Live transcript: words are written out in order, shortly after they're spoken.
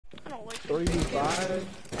don't like 3v5.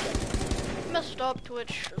 Messed up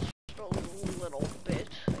Twitch just a little bit.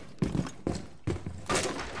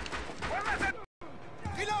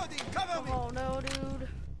 Reloading, cover me. Oh no, dude.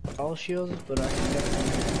 All shields, but I can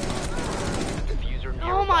definitely.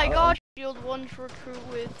 Oh my god, shield one for crew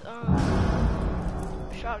with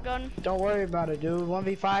shotgun. Don't worry about it, dude.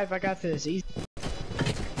 1v5, I got this. Easy.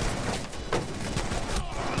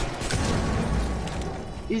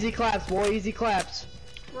 Easy claps, boy. Easy claps.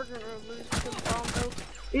 We're gonna lose to the bomb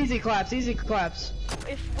though. Easy claps. Easy claps.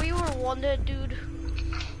 If we were one dead, dude.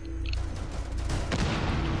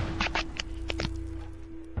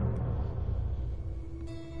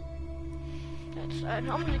 That's sad.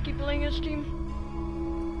 I'm gonna keep playing this team.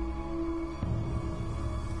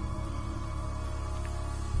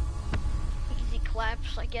 Easy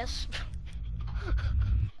claps, I guess.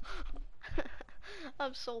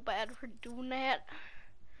 I'm so bad for doing that.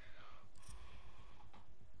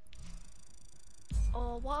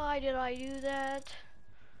 Oh, why did I do that?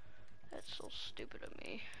 That's so stupid of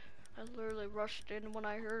me. I literally rushed in when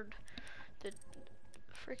I heard that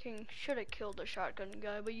freaking should have killed the shotgun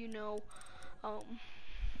guy, but you know, never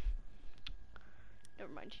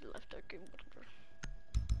mind, he left that game, whatever.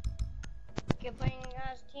 Keep playing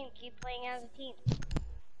as a team, keep playing as a team.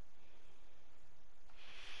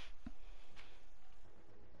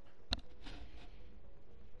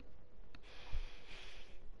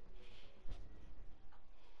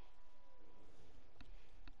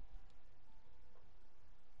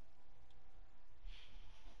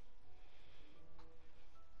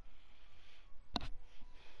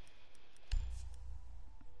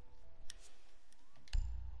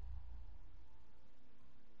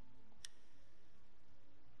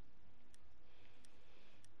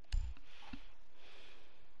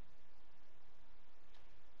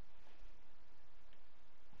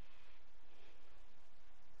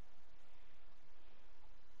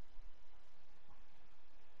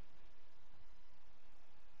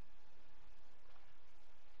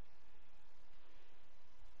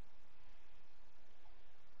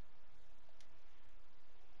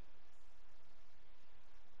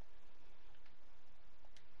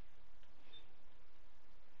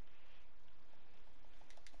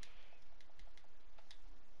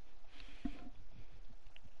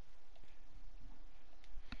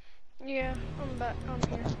 Yeah, I'm back. I'm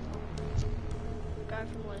here. Guy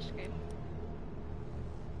from last game.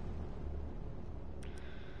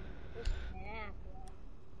 This map, bro.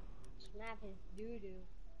 This map is doo-doo.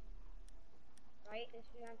 Right? This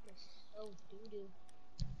map is so doo-doo.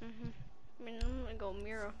 I mean, I'm gonna go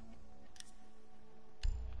Mira.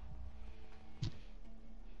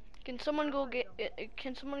 Can someone go get?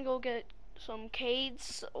 Can someone go get some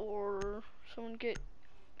Cades or someone get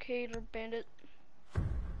Cade or Bandit?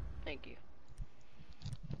 Thank you.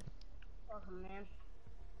 Welcome, man.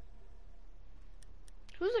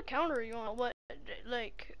 Whose account are you on? What,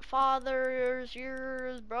 like fathers,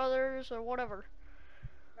 yours, brothers, or whatever?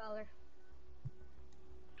 Brother.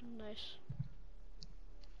 Nice.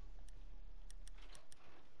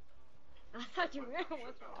 I thought you were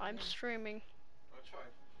with I'm streaming. That's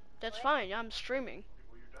fine. That's fine. I'm streaming.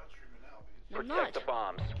 Well, you're done streaming now, but I'm Protect not. the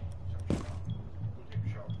bombs. go take a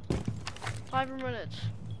shower. 5 more minutes.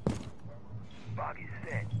 Foggy's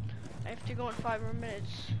set. I have to go in 5 more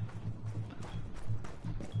minutes.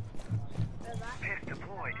 Piss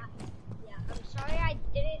deployed. Yeah, I'm sorry I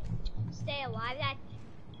didn't stay alive that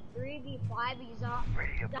 3v5 because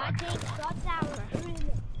Ready to I box. think shots that were through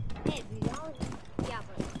the head, you know? Yeah,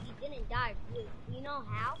 but he didn't die. You know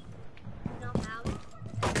how? You know how?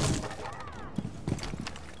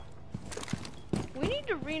 We need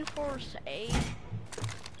to reinforce A.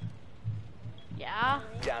 Yeah.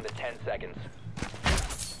 Down to 10 seconds.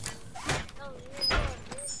 No,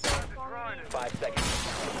 you're 5 seconds.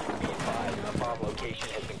 Be advised, a bomb location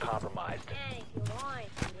has been compromised. And if you want,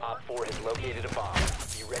 Op 4 has located a bomb.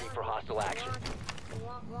 Be ready for hostile action.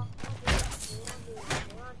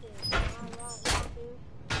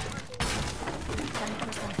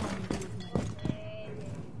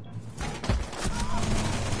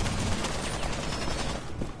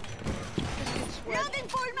 Loading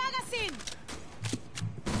full magazine.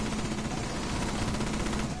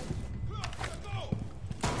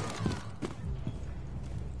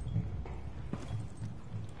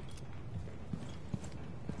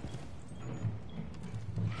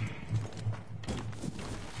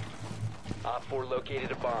 Op 4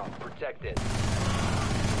 located a bomb. Protect it.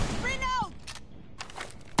 Bring out.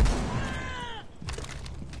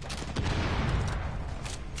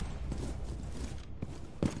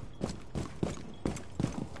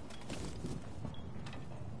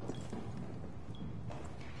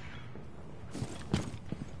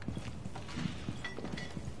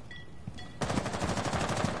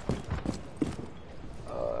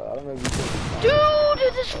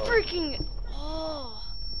 this freaking... Oh.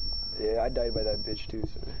 Yeah, I died by that bitch too,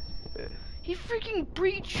 so... Yeah, He freaking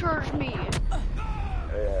breach charged me.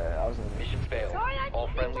 yeah I was in the Mission failed. Sorry, I All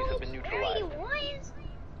think friendlies it's have been only neutralized. 31.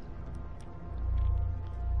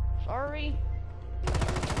 Sorry.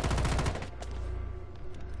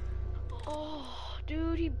 Oh,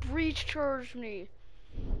 dude, he breach charged me.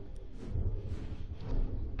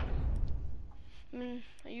 I mean,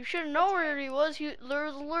 you should know where he was. There's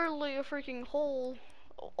literally a freaking hole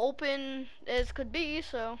open as could be,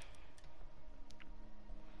 so.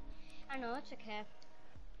 I know, it's okay.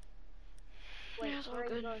 Wait, Yeah, it's all where are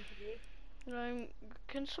you good. going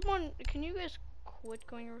to be? Can you guys quit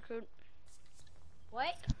going recruit?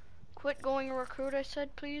 What? Quit going recruit, I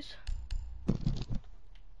said, please.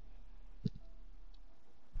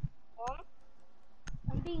 Huh?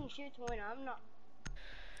 I'm being shoot to win. I'm not.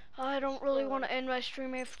 I don't really want to end my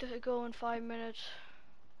stream. I have to go in 5 minutes.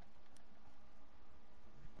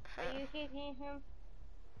 Are you kicking him?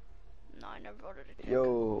 No, I never voted to kick.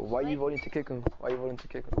 Yo, why you voting to kick him? Why you voting to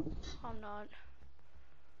kick him? I'm not.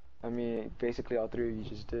 I mean, basically all three of you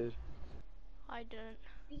just did. I didn't.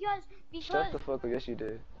 Shut the fuck up, yes you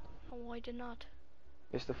did. No, I did not.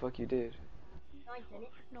 Yes the fuck you did. No, I didn't.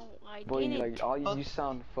 No, I Boy, didn't. you like, you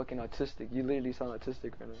sound fucking autistic. You literally sound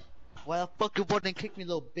autistic right now. Why the fuck you wouldn't kick me,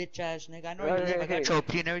 little bitch ass nigga? I know Right, you live. I right, got right. your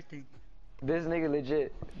OP and everything. This nigga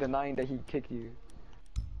legit denying that he kicked you.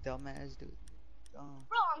 Dumbass dude. Bro,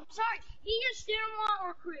 I'm sorry. He just didn't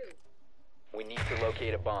want recruit. We need to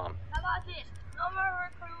locate a bomb. How about this? No more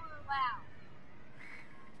recruit allowed.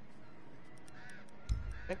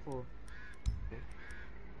 Careful.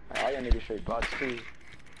 All y'all niggas straight bots too.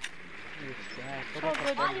 It's all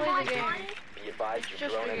good. Just play the game. Be advised your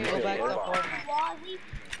Just drone forget has it. Go back to located a bomb. Fortnite. Wazzy.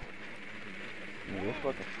 Yeah, you're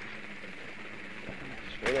fucking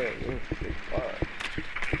straight up, you're straight bot.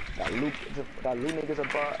 That Luke nigga's a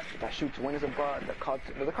bot. That Shoots Win is a bot. The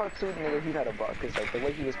cartoon nigga, he's not a bot. Cause like the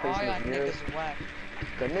way he was All placing y'all his mirrors. niggas whack.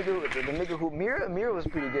 The nigga who mirror was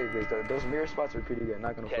pretty good. Cause those mirror spots were pretty good.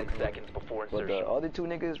 Not gonna 10 fucking lie. seconds before But insertion. the other two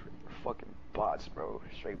niggas were fucking bots, bro.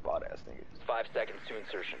 Straight bot ass niggas. 5 seconds to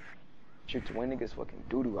insertion. Shoots Win niggas fucking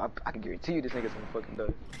doo doo. I can guarantee you this nigga's gonna fucking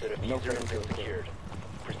die. The No diffuser has fucking been kill. secured.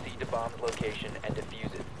 Proceed to bomb's location and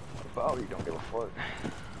defuse it. Oh, you don't give a fuck.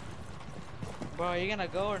 Bro, are you gonna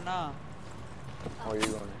go or not? Where you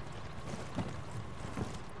going?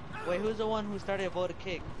 Wait, who's the one who started vote to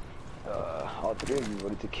kick? All three of you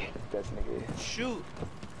voted to kick that nigga. Shoot.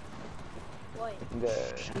 What?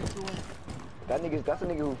 Shoot to win. That's the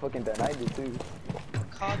nigga who fucking denied it too.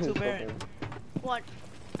 Call to Baron. What?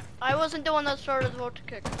 I wasn't the one that started the vote to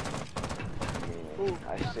kick.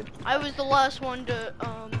 I should. I was the last one to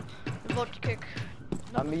vote to kick.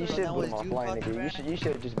 I mean, you So should that put him was you, offline, Fuck nigga. Brandon? You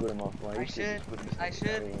should just put him offline. I You should. Just put him I should.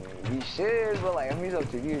 I mean, you should, but like, I mean, it's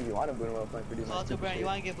up to you if you want to put him offline for this. Call to Baron. You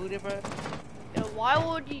wanna get booted, bro? Yeah, why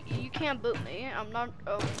would you can't boot me? I'm not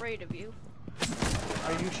afraid of you.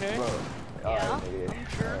 Are you sure? Bro. Yeah, Alright, nigga. I'm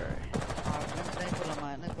sure.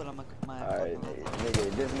 Let me put on my Alright, fucking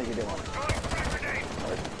nigga. This nigga didn't want to.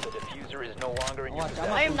 The diffuser is no longer in your Watch, I'm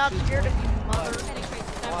possession. I am not scared of you, mother.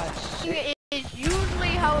 Watch. It is usually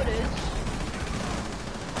how it is.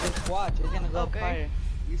 Just watch. It's gonna go Okay. fire.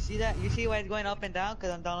 You see that? You see why it's going up and down? Cause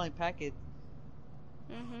I'm downloading packets.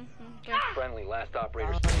 Okay. Friendly, last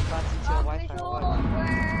operator. Downloading bots into a Wi-Fi. Official Watch.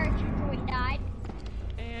 where Children died.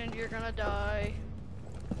 And you're gonna die.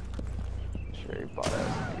 Straight bot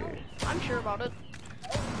ass nigga. I'm sure about it.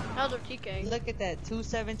 Now they're TKing. Look at that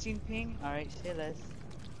 217 ping. All right, say less.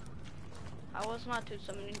 I was not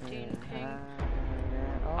 217 ping.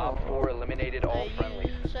 Op 4 eliminated all You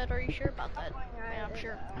friendlies. said, are you sure about that? Yeah, I'm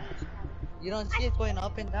sure. You don't see it's going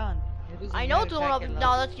up and down. You're losing I know your it's going up packet and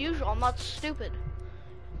level. down. That's usual. I'm not stupid.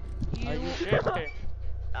 Are you sure?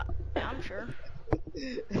 Yeah, I'm sure.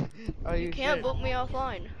 Are You can't sure? boot me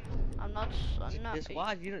offline. I'm not. Just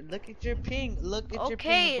watch. You don't, look at your ping. Look at your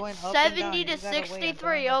ping. Okay, It's going it's up and down. 70 You to gotta wait until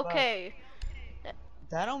 63. I'm above. Okay.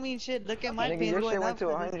 That don't mean shit. Look at my Nigga, ping your going shit up. went to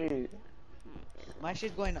 'cause 100. my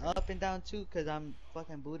shit's going up and down too, cause I'm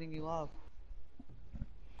fucking booting you off.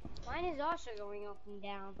 Mine is also going up and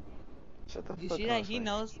down. Shut the You fuck see up, that? He son.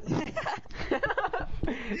 knows.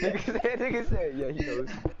 Nigga said, yeah, he knows.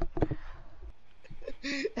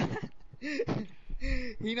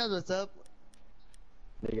 He knows what's up.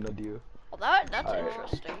 Nigga, no deal. Well, that's Alright.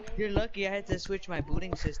 interesting. You're lucky I had to switch my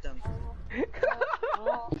booting system.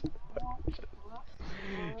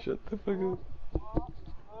 Shut the fuck up.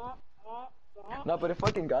 No, but if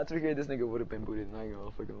fucking Gods were here, this nigga would have been booted. Not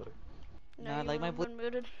gonna fucking lie. No, Nah, you like my wouldn't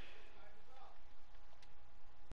have been booted.